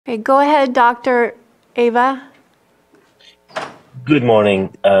Okay, go ahead, Dr. Ava. Good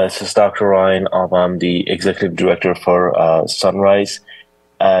morning. This is Dr. Ryan. I'm the Executive Director for Sunrise.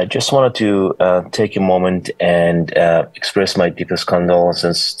 Just wanted to take a moment and express my deepest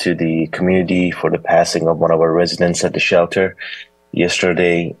condolences to the community for the passing of one of our residents at the shelter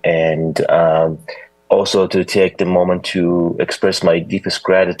yesterday, and also to take the moment to express my deepest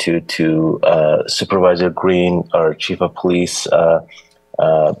gratitude to Supervisor Green, our Chief of Police,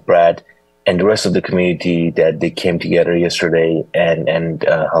 Brad, and the rest of the community that they came together yesterday and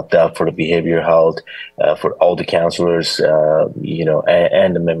helped out for the behavior health, for all the counselors, and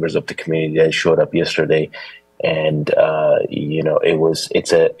the members of the community that showed up yesterday. And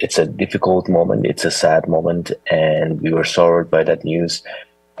it's a difficult moment, it's a sad moment, and we were sorrowed by that news.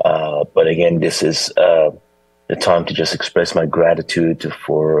 But again, this is the time to just express my gratitude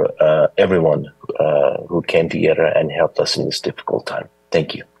for everyone who came together and helped us in this difficult time.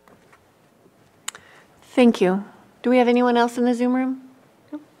 Thank you. Thank you. Do we have anyone else in the Zoom room?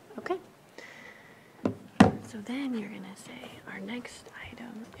 No? Okay. So then you're going to say our next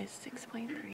item is 6.3.